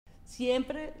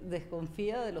Siempre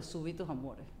desconfía de los súbitos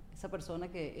amores. Esa persona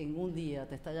que en un día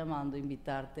te está llamando,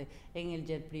 invitarte en el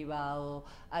jet privado,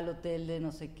 al hotel de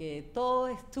no sé qué, todo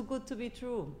es too good to be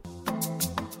true.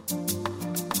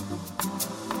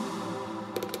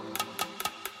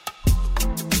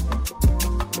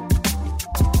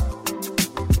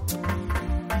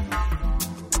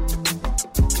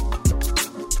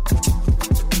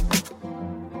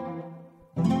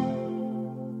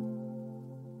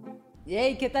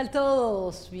 Hey, ¿qué tal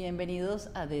todos? Bienvenidos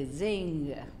a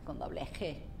Dentro, con doble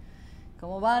G.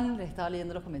 ¿Cómo van? Les estaba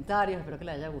leyendo los comentarios, espero que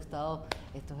les haya gustado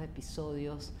estos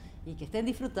episodios y que estén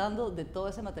disfrutando de todo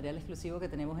ese material exclusivo que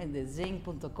tenemos en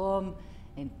thezing.com,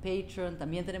 en Patreon.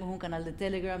 También tenemos un canal de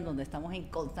Telegram donde estamos en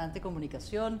constante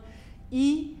comunicación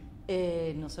y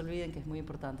no se olviden que es muy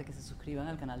importante que se suscriban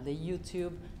al canal de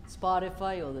YouTube,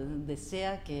 Spotify o de donde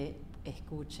sea que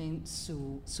escuchen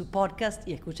su podcast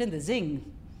y escuchen The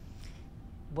Zing.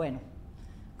 Bueno,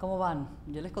 ¿cómo van?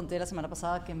 Yo les conté la semana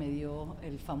pasada que me dio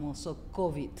el famoso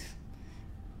COVID.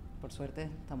 Por suerte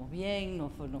estamos bien, no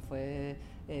fue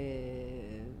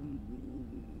de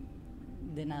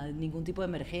nada, ningún tipo de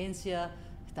emergencia,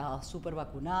 estaba súper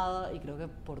vacunada y creo que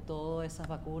por todas esas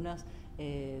vacunas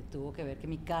tuvo que ver que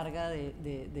mi carga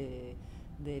del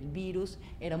virus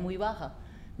era muy baja.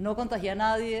 No contagié a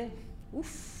nadie,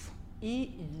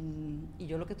 y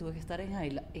yo lo que tuve que estar en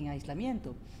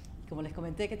aislamiento. Como les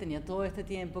comenté que tenía todo este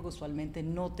tiempo que usualmente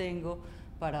no tengo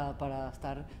para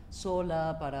estar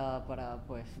sola, para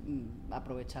pues,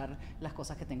 aprovechar las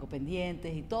cosas que tengo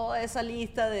pendientes y toda esa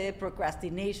lista de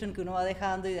procrastination que uno va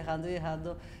dejando y dejando y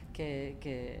dejando,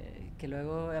 que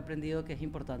luego he aprendido que es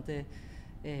importante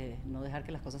no dejar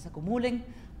que las cosas se acumulen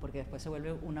porque después se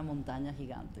vuelve una montaña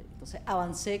gigante. Entonces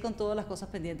avancé con todas las cosas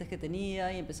pendientes que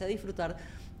tenía y empecé a disfrutar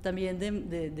también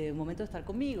de un momento de estar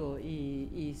conmigo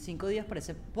y 5 días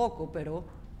parece poco, pero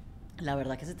la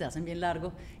verdad que se te hacen bien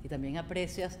largos y también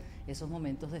aprecias esos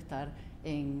momentos de estar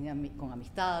con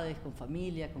amistades, con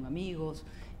familia, con amigos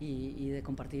y de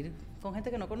compartir con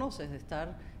gente que no conoces, de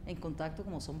estar en contacto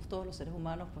como somos todos los seres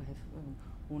humanos, pues es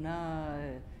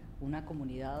una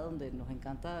comunidad donde nos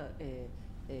encanta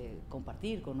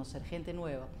compartir, conocer gente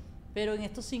nueva. Pero en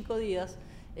estos 5 días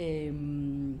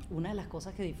una de las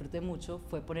cosas que disfruté mucho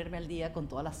fue ponerme al día con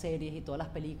todas las series y todas las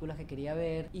películas que quería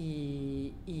ver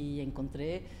y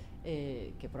encontré,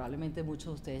 que probablemente muchos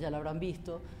de ustedes ya lo habrán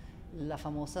visto, la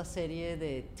famosa serie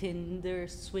de Tinder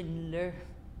Swindler.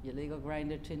 Yo le digo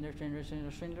Grindr, Tinder,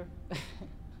 Swindler.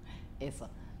 Esa,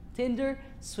 Tinder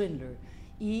Swindler.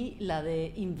 Y la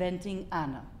de Inventing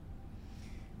Anna.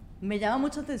 Me llama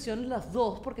mucha atención las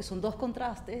dos porque son dos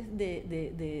contrastes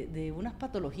de unas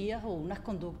patologías o unas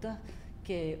conductas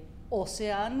que o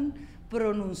se han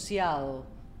pronunciado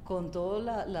con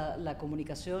toda la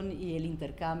comunicación y el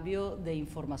intercambio de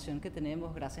información que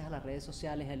tenemos gracias a las redes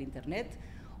sociales, al internet,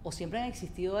 o siempre han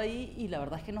existido ahí y la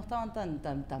verdad es que no estaban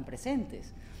tan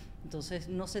presentes. Entonces,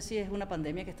 no sé si es una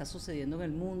pandemia que está sucediendo en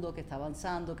el mundo, que está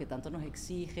avanzando, que tanto nos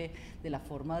exige de la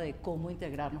forma de cómo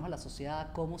integrarnos a la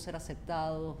sociedad, cómo ser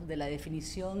aceptados, de la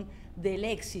definición del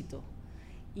éxito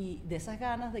y de esas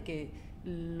ganas de que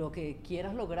lo que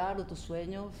quieras lograr o tus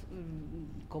sueños,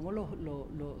 como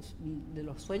de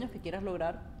los sueños que quieras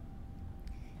lograr,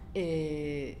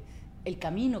 el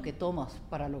camino que tomas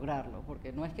para lograrlo,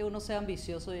 porque no es que uno sea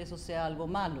ambicioso y eso sea algo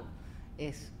malo,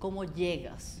 es cómo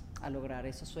llegas a lograr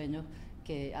esos sueños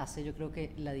que hace, yo creo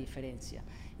que, la diferencia.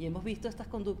 Y hemos visto estas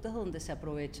conductas donde se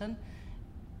aprovechan,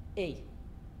 y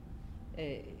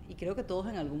creo que todos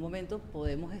en algún momento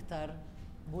podemos estar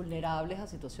vulnerables a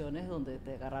situaciones donde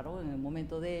te agarraron en un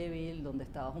momento débil, donde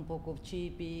estabas un poco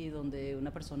chippy, donde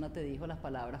una persona te dijo las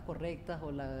palabras correctas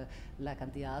o la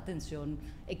cantidad de atención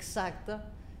exacta,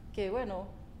 que bueno,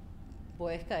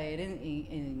 puedes caer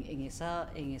en esa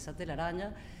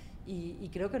telaraña. Y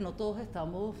creo que no todos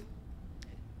estamos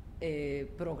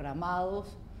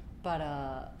programados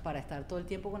para estar todo el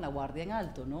tiempo con la guardia en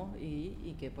alto, ¿no?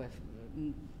 Y que pues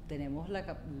tenemos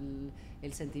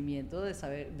el sentimiento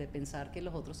de pensar que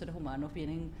los otros seres humanos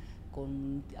vienen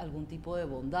con algún tipo de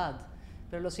bondad.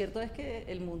 Pero lo cierto es que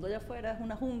el mundo allá afuera es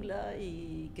una jungla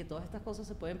y que todas estas cosas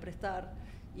se pueden prestar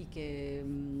y que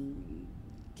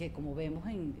como vemos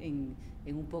en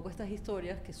un poco estas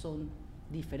historias que son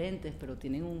diferentes, pero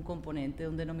tienen un componente,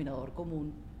 un denominador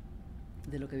común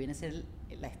de lo que viene a ser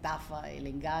la estafa, el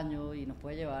engaño, y nos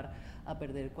puede llevar a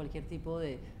perder cualquier tipo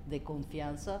de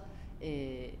confianza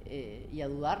y a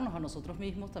dudarnos a nosotros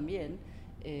mismos también.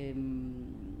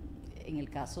 En el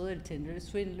caso del Tinder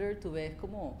Swindler, tú ves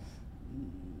como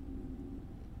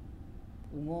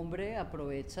un hombre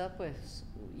aprovecha pues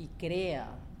y crea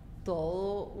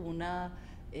todo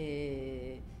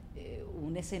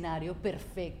escenario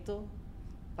perfecto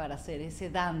para ser ese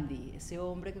dandy, ese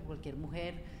hombre que cualquier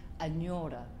mujer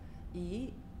añora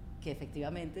y que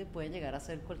efectivamente pueden llegar a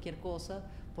hacer cualquier cosa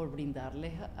por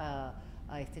brindarles a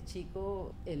este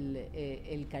chico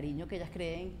el cariño que ellas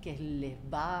creen que les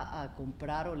va a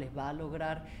comprar o les va a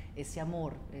lograr ese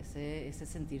amor, ese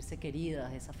sentirse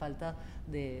queridas, esa falta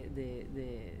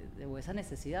o esa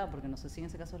necesidad, porque no sé si en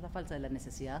ese caso es la falta de la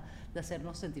necesidad de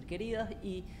hacernos sentir queridas,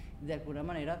 y de alguna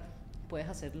manera puedes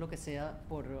hacer lo que sea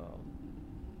por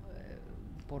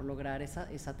lograr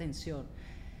esa atención.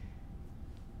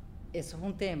 Eso es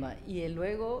un tema. Y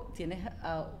luego tienes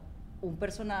a un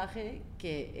personaje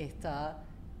que está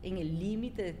en el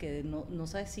límite de que no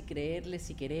sabes si creerle,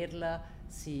 si quererla,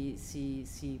 si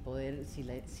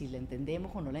la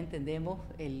entendemos o no la entendemos,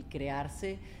 el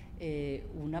crearse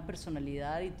una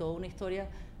personalidad y toda una historia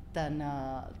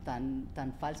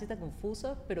tan falsa y tan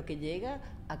confusa, pero que llega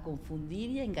a confundir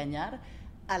y a engañar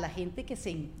a la gente que se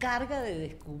encarga de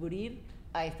descubrir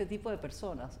a este tipo de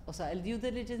personas. O sea, el due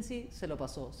diligence se lo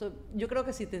pasó. Yo creo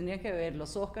que si tendrían que ver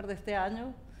los Oscars de este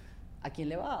año, ¿a quién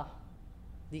le va?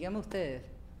 Díganme ustedes,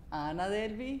 ¿a Anna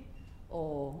Delvey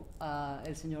o a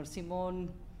el señor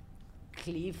Simón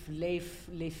Leif,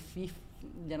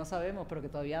 ya no sabemos, pero que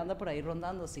todavía anda por ahí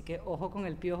rondando, así que ojo con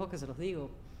el piojo, que se los digo?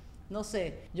 No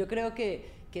sé, yo creo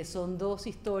que son dos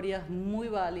historias muy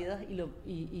válidas,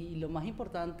 y lo más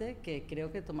importante que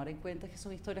creo que tomar en cuenta es que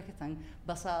son historias que están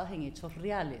basadas en hechos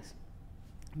reales.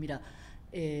 Mira,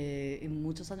 en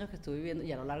muchos años que estuve viviendo,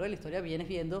 y a lo largo de la historia vienes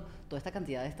viendo toda esta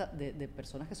cantidad de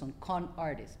personas que son con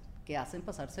artists, que hacen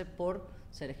pasarse por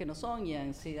seres que no son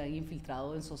y se han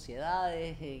infiltrado en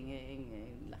sociedades,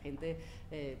 en la gente,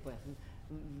 pues,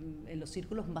 en los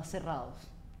círculos más cerrados.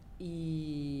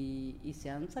 Y se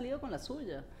han salido con la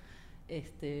suya.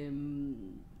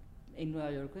 En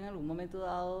Nueva York, en algún momento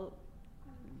dado,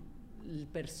 el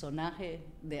personaje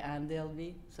de Anne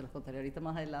Delvey, se los contaré ahorita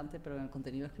más adelante, pero en el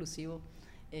contenido exclusivo,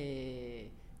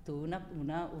 tuve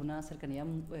una cercanía,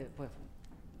 pues,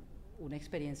 una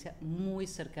experiencia muy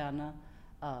cercana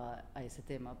a ese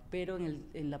tema. Pero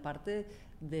en la parte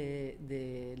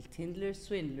del Tinder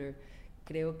Swindler,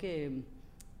 creo que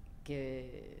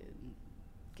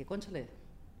cónchale,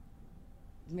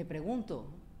 me pregunto,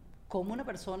 ¿cómo una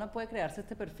persona puede crearse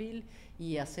este perfil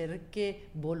y hacer que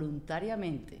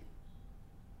voluntariamente,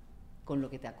 con lo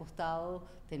que te ha costado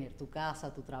tener tu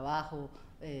casa, tu trabajo,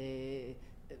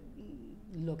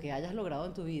 lo que hayas logrado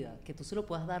en tu vida, que tú se lo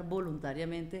puedas dar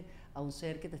voluntariamente a un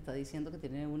ser que te está diciendo que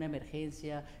tiene una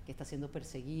emergencia, que está siendo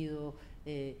perseguido?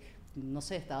 No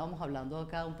sé, estábamos hablando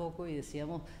acá un poco y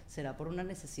decíamos, ¿será por una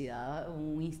necesidad,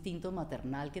 un instinto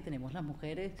maternal que tenemos las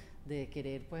mujeres de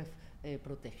querer, pues,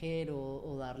 proteger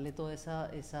o darle toda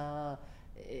esa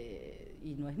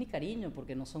y no es ni cariño,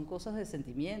 porque no son cosas de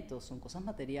sentimientos, son cosas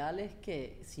materiales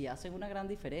que sí hacen una gran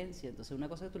diferencia? Entonces, una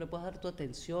cosa es que tú le puedas dar tu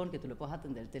atención, que tú le puedas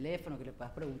atender el teléfono, que le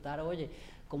puedas preguntar, oye,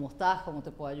 ¿cómo estás? ¿Cómo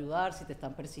te puedo ayudar? Si te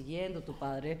están persiguiendo, tu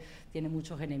padre tiene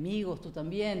muchos enemigos, tú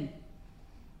también.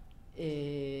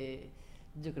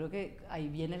 Yo creo que ahí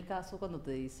viene el caso cuando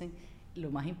te dicen,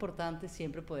 lo más importante es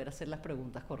siempre poder hacer las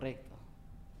preguntas correctas.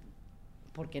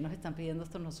 ¿Por qué nos están pidiendo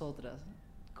esto nosotras?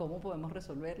 ¿Cómo podemos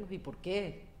resolverlos? ¿Y por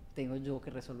qué tengo yo que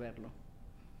resolverlo?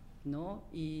 ¿No?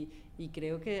 Y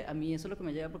creo que a mí eso es lo que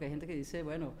me lleva, porque hay gente que dice,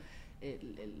 bueno,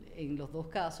 en los dos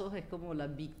casos es como la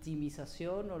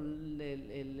victimización, o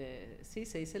sí,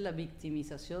 se dice la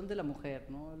victimización de la mujer,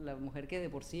 ¿no? La mujer que de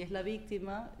por sí es la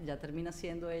víctima, ya termina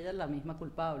siendo ella la misma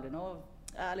culpable, ¿no?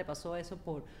 Le pasó eso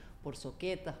por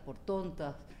soquetas, por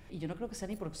tontas. Y yo no creo que sea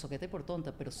ni por soqueta y por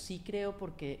tonta, pero sí creo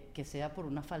que sea por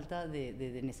una falta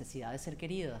de necesidad de ser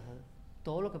queridas.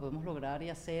 Todo lo que podemos lograr y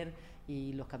hacer,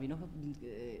 y los caminos,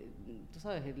 tú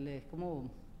sabes, es como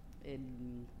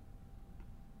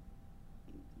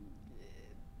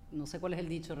no sé cuál es el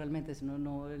dicho realmente, sino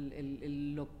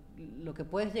lo que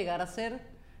puedes llegar a hacer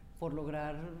por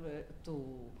lograr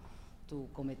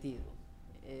tu cometido.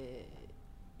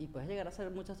 Y puedes llegar a hacer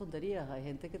muchas tonterías. Hay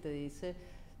gente que te dice,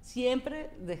 siempre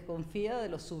desconfía de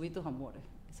los súbitos amores.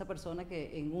 Esa persona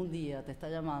que en un día te está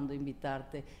llamando,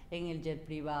 invitarte en el jet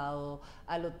privado,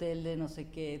 al hotel de no sé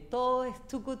qué, todo es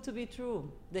too good to be true.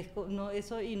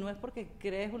 Eso, y no es porque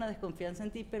crees una desconfianza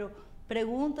en ti, pero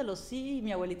pregúntalo. Sí,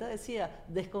 mi abuelita decía,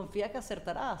 desconfía que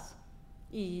acertarás.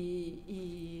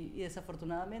 Y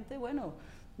desafortunadamente, bueno,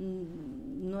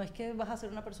 no es que vas a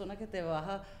ser una persona que te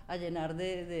vas a llenar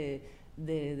de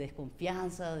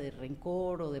desconfianza, de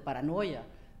rencor o de paranoia,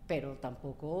 pero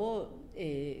tampoco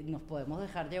nos podemos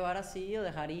dejar llevar así, o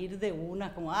dejar ir de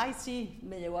una, como, ay, sí,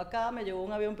 me llevó acá, me llevó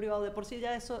un avión privado, de por sí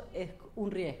ya eso es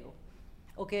un riesgo.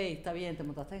 ok, está bien, te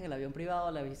montaste en el avión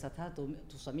privado, le avisaste a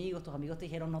tus amigos te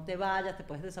dijeron no te vayas, te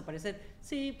puedes desaparecer.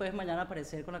 Sí, puedes mañana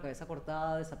aparecer con la cabeza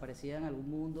cortada, desaparecida en algún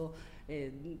mundo,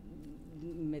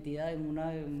 metida en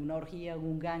una orgía, en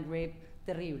un gang rape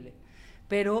terrible.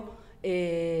 Pero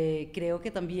creo que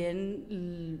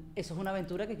también eso es una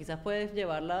aventura que quizás puedes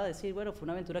llevarla a decir, bueno, fue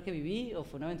una aventura que viví o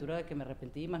fue una aventura que me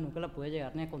arrepentí, más nunca la pude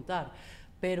llegar ni a contar.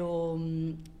 Pero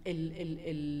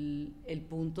el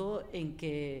punto en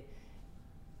que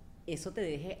eso te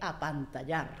deje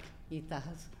apantallar y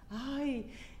estás,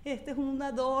 ay, este es un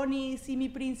Adonis y mi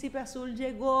príncipe azul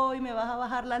llegó y me vas a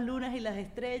bajar las lunas y las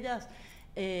estrellas,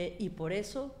 y por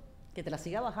eso que te la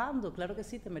siga bajando, claro que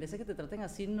sí, te merece que te traten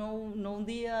así, no un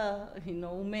día y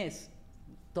no un mes,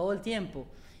 todo el tiempo,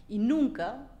 y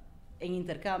nunca en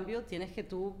intercambio tienes que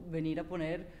tú venir a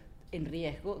poner en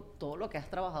riesgo todo lo que has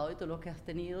trabajado y todo lo que has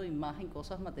tenido, y más en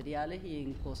cosas materiales y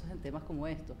en cosas, en temas como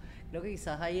esto. Creo que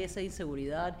quizás hay esa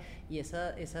inseguridad y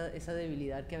esa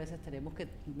debilidad que a veces tenemos, que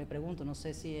me pregunto, no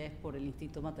sé si es por el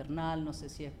instinto maternal, no sé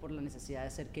si es por la necesidad de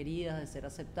ser queridas, de ser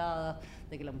aceptadas,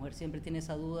 de que la mujer siempre tiene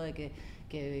esa duda de que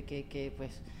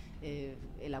pues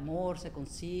el amor se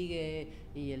consigue,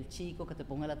 y el chico que te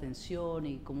ponga la atención,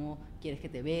 y cómo quieres que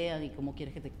te vean y cómo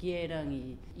quieres que te quieran,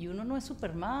 y uno no es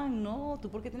Superman, ¿no?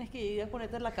 Tú por qué tienes que ir a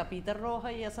ponerte la capita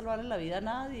roja y a salvarle la vida a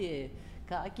nadie.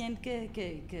 Cada quien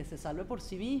que se salve por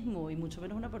sí mismo, y mucho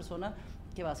menos una persona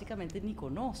que básicamente ni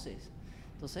conoces.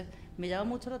 Entonces me llama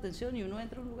mucho la atención, y uno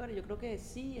entra a un lugar y yo creo que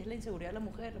sí, es la inseguridad de la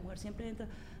mujer siempre entra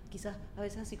quizás a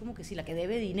veces así como que sí, la que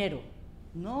debe dinero.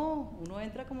 No, uno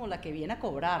entra como la que viene a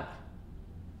cobrar.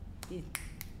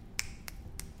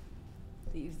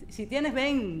 Y si tienes,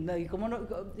 ven, y cómo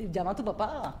no, llama a tu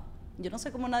papá. Yo no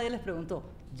sé cómo nadie les preguntó,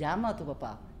 llama a tu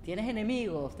papá. Tienes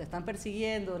enemigos, te están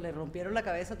persiguiendo, le rompieron la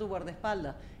cabeza a tu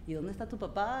guardaespaldas. ¿Y dónde está tu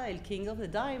papá, el King of the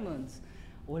Diamonds?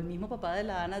 O el mismo papá de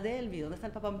la Ana Delvey, ¿dónde está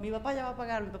el papá? Mi papá ya va a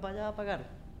pagar, mi papá ya va a pagar.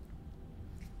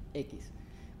 X.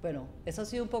 Bueno, eso ha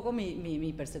sido un poco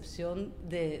mi percepción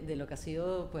de lo que ha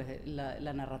sido, pues,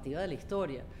 la narrativa de la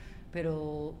historia,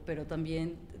 pero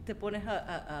también te pones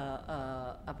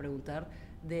a preguntar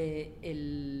de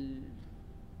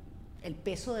el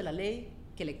peso de la ley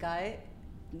que le cae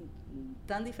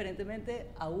tan diferentemente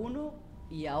a uno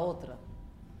y a otra.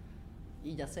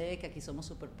 Y ya sé que aquí somos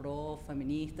súper pro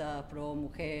feministas, pro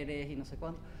mujeres y no sé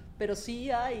cuánto, pero sí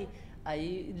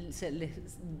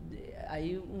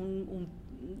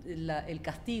el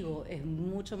castigo es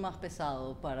mucho más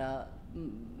pesado para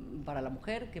la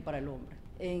mujer que para el hombre.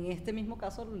 En este mismo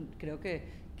caso, creo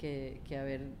que a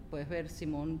ver, puedes ver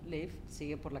Simone Leif,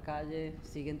 sigue por la calle,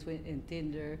 sigue en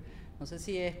Tinder. No sé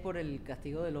si es por el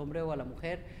castigo del hombre o a la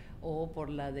mujer, o por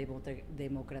la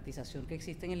democratización que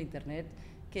existe en el Internet,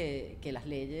 que las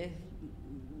leyes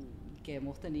que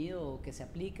hemos tenido, que se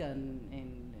aplican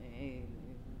en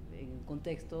un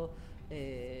contexto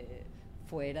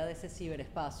fuera de ese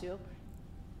ciberespacio,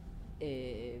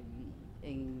 en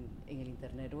el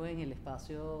Internet o en el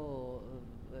espacio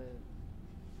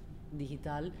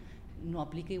digital, no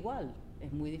aplica igual.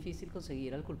 Es muy difícil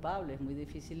conseguir al culpable, es muy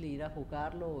difícil ir a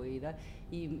juzgarlo o y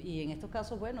en estos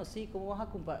casos, bueno, sí, ¿cómo vas a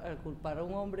culpar a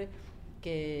un hombre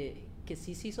que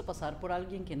sí se hizo pasar por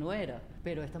alguien que no era?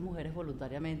 Pero estas mujeres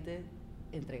voluntariamente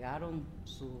entregaron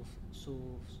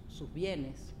sus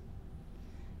bienes.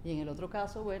 Y en el otro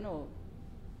caso, bueno,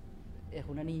 es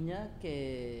una niña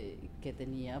que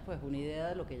tenía, pues, una idea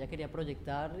de lo que ella quería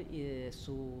proyectar y de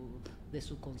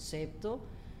su concepto.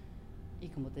 Y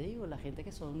como te digo, la gente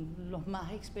que son los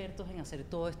más expertos en hacer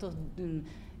todos estos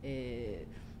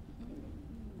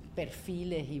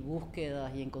perfiles y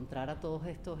búsquedas y encontrar a todos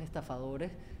estos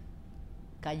estafadores,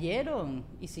 cayeron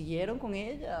y siguieron con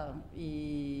ella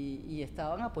y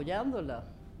estaban apoyándola.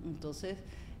 Entonces,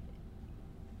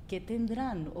 ¿qué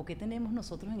tendrán o qué tenemos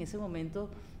nosotros en ese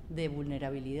momento de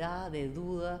vulnerabilidad, de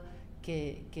duda,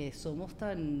 que somos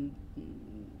tan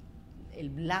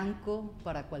el blanco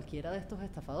para cualquiera de estos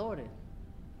estafadores?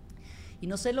 Y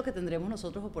no sé lo que tendremos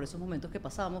nosotros o por esos momentos que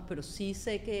pasamos, pero sí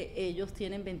sé que ellos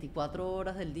tienen 24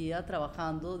 horas del día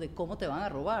trabajando de cómo te van a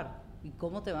robar y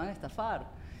cómo te van a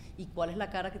estafar y cuál es la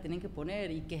cara que tienen que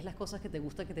poner y qué es las cosas que te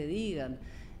gusta que te digan.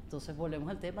 Entonces volvemos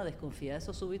al tema, desconfía de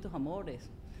esos súbitos amores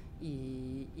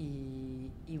y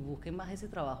busquen más ese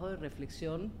trabajo de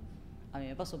reflexión. A mí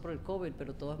me pasó por el COVID,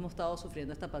 pero todos hemos estado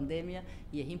sufriendo esta pandemia,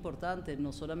 y es importante,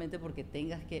 no solamente porque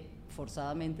tengas que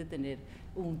forzadamente tener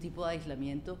un tipo de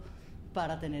aislamiento,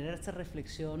 para tener esa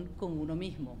reflexión con uno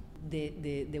mismo,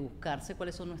 de buscarse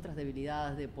cuáles son nuestras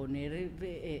debilidades, de poner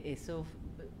eso,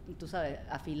 tú sabes,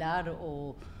 afilar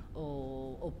o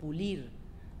pulir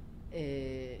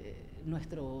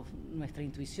nuestra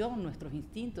intuición, nuestros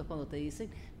instintos, cuando te dicen,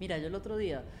 mira, yo el otro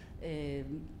día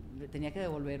tenía que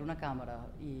devolver una cámara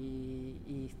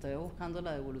y estoy buscando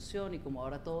la devolución, y como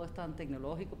ahora todo es tan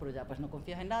tecnológico, pero ya pues no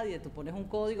confías en nadie, tú pones un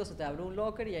código, se te abre un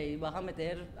locker y ahí vas a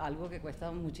meter algo que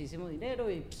cuesta muchísimo dinero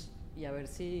y a ver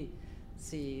si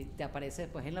te aparece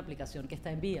después en la aplicación que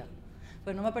está en vía.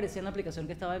 Pues no me aparecía en la aplicación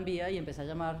que estaba en vía y empecé a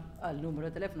llamar al número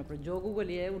de teléfono, pero yo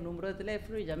googleé un número de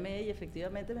teléfono y llamé, y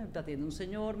efectivamente me atiende un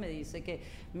señor, me dice que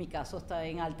mi caso está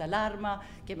en alta alarma,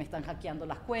 que me están hackeando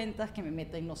las cuentas, que me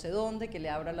meten no sé dónde, que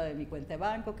le abra la de mi cuenta de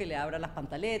banco, que le abra las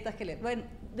pantaletas, bueno,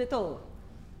 de todo.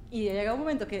 Y llega un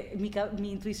momento que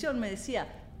mi intuición me decía,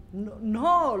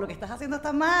 no, lo que estás haciendo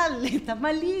está mal, está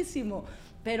malísimo.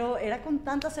 Pero era con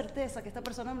tanta certeza que esta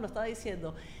persona me lo estaba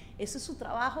diciendo. Ese es su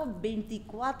trabajo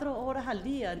 24 horas al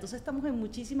día. Entonces estamos en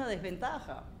muchísima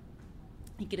desventaja.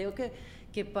 Y creo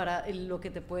que para lo que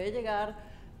te puede llegar,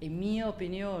 en mi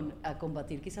opinión, a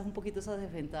combatir quizás un poquito esas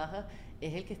desventajas,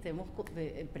 es el que estemos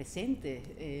presentes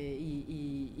y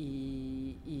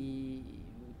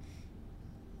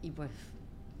pues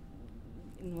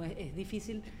no es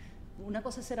difícil. Una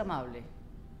cosa es ser amable,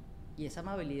 y esa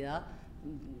amabilidad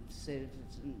se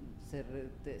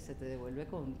te devuelve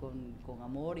con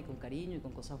amor y con cariño y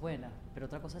con cosas buenas, pero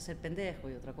otra cosa es ser pendejo,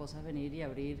 y otra cosa es venir y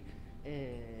abrir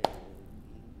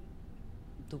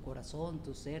tu corazón,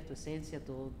 tu ser, tu esencia,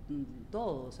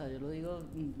 todo. O sea, yo lo digo,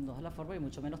 no es la forma, y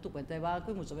mucho menos tu cuenta de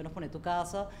banco, y mucho menos poner tu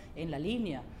casa en la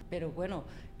línea. Pero bueno,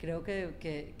 creo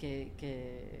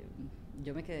que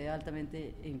yo me quedé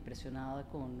altamente impresionada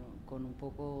con un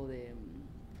poco de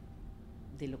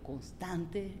lo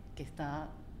constante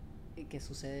que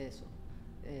sucede eso,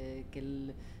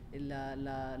 que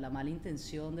la mala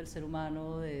intención del ser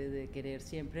humano de querer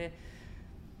siempre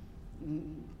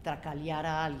tracalear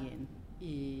a alguien,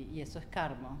 y eso es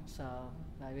karma. O sea,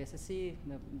 a veces sí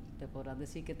te podrán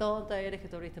decir que tonta eres, que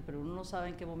tú abriste, pero uno no sabe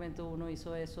en qué momento uno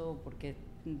hizo eso, porque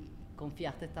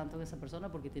confiaste tanto en esa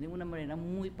persona, porque tienen una manera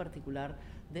muy particular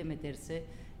de meterse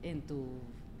en tu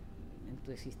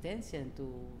existencia, en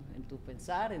tu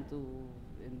pensar,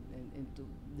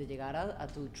 de llegar a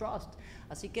tu trust.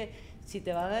 Así que si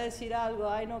te van a decir algo,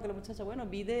 ay no, que la muchacha, bueno,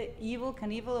 be the evil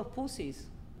Knievel of pussies.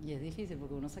 Y es difícil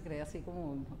porque uno se cree así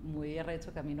como muy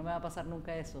arrecho, que a mí no me va a pasar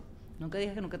nunca eso. Nunca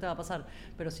dije que nunca te va a pasar,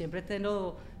 pero siempre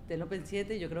tenlo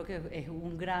pendiente. Y yo creo que es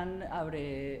un gran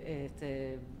abre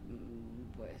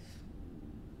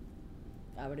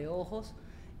ojos,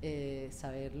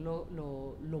 saber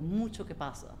lo mucho que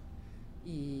pasa.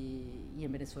 Y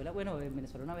en Venezuela,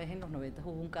 una vez en los 90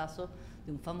 hubo un caso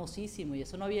de un famosísimo, y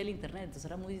eso no había el internet, entonces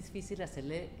era muy difícil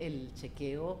hacerle el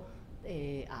chequeo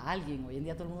a alguien. Hoy en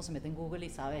día todo el mundo se mete en Google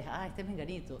y sabe, este es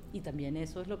menganito. Y también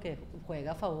eso es lo que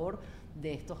juega a favor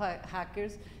de estos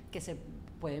hackers, que se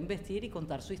pueden vestir y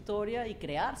contar su historia y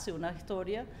crearse una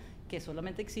historia que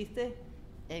solamente existe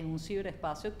en un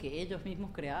ciberespacio que ellos mismos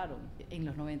crearon. En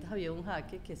los 90 había un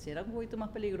hacker que sí era un poquito más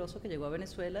peligroso, que llegó a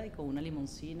Venezuela y con una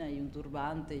limoncina y un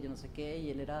turbante y yo no sé qué,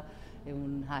 y él era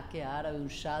un hacker árabe, un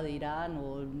shah de Irán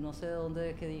o no sé de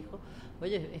dónde, que dijo,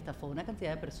 oye, estafó una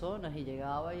cantidad de personas, y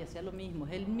llegaba y hacía lo mismo.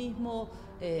 Es el mismo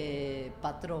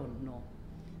patrón, ¿no?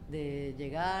 De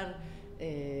llegar,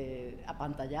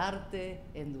 apantallarte,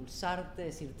 endulzarte,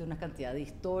 decirte una cantidad de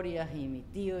historias, y mi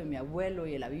tío y mi abuelo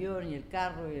y el avión y el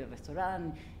carro y el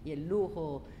restaurante y el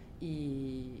lujo,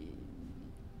 y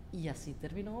así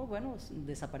terminó,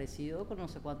 desaparecido con no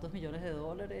sé cuántos millones de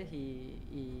dólares,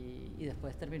 y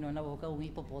después terminó en la boca de un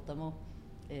hipopótamo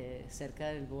cerca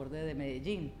del borde de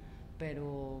Medellín.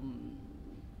 Pero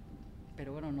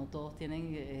bueno, no todos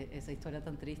tienen esa historia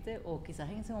tan triste, o quizás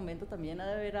en ese momento también ha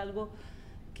de haber algo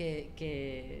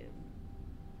que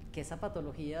esa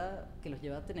patología que los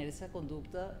lleva a tener esa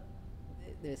conducta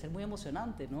debe ser muy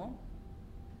emocionante, ¿no?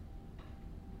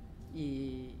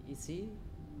 Y sí,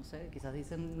 no sé, quizás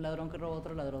dicen un ladrón que roba a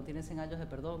otro ladrón tiene 100 años de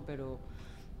perdón, pero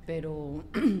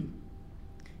en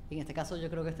este caso yo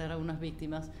creo que estas eran unas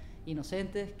víctimas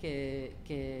inocentes que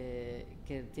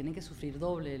tienen que sufrir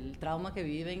doble el trauma que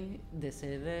viven de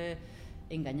ser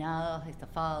engañadas,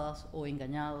 estafadas, o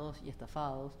engañados y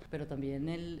estafados, pero también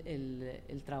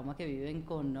el trauma que viven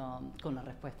con la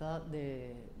respuesta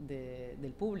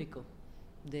del público,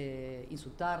 de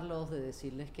insultarlos, de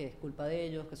decirles que es culpa de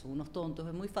ellos, que son unos tontos.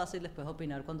 Es muy fácil después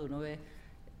opinar cuando uno ve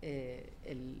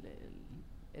el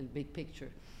big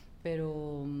picture,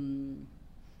 pero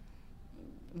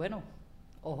bueno,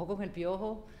 ojo con el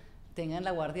piojo, tengan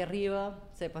la guardia arriba,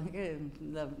 sepan que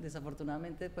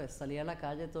desafortunadamente pues salir a la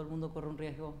calle todo el mundo corre un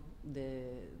riesgo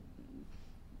de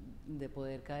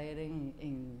poder caer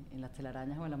en las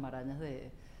telarañas o en las marañas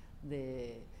de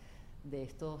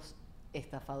estos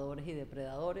estafadores y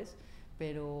depredadores,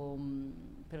 pero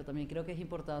también creo que es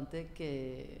importante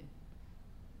que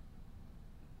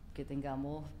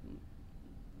tengamos,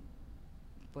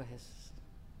 pues,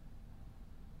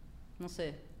 no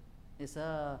sé,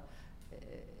 esa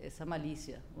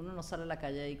malicia. Uno no sale a la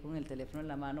calle ahí con el teléfono en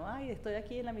la mano, ay, estoy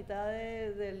aquí en la mitad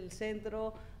del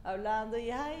centro hablando, y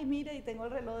ay, mira, y tengo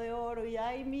el reloj de oro, y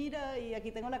ay, mira, y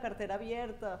aquí tengo la cartera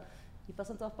abierta. Y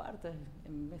pasa en todas partes,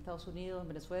 en Estados Unidos, en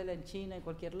Venezuela, en China, en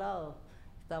cualquier lado.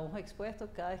 Estamos expuestos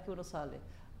cada vez que uno sale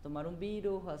a tomar un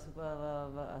virus,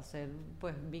 a ser,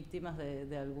 pues, víctimas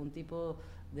de algún tipo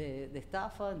de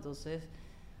estafa. Entonces,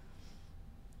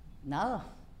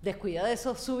 nada, descuida de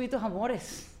esos súbitos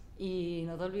amores y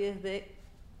no te olvides de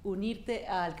unirte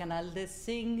al canal de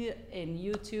Zing en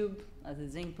YouTube, a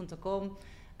zing.com,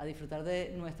 a disfrutar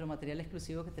de nuestro material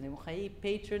exclusivo que tenemos ahí,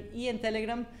 Patreon, y en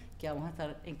Telegram, que vamos a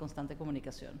estar en constante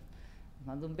comunicación. Les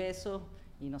mando un beso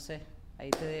y no sé, ahí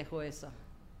te dejo esa.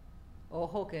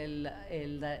 Ojo que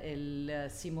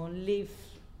el Simón Leaf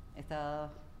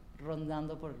está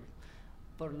rondando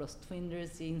por los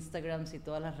Tinders, Instagrams y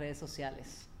todas las redes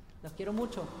sociales. Los quiero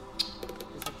mucho.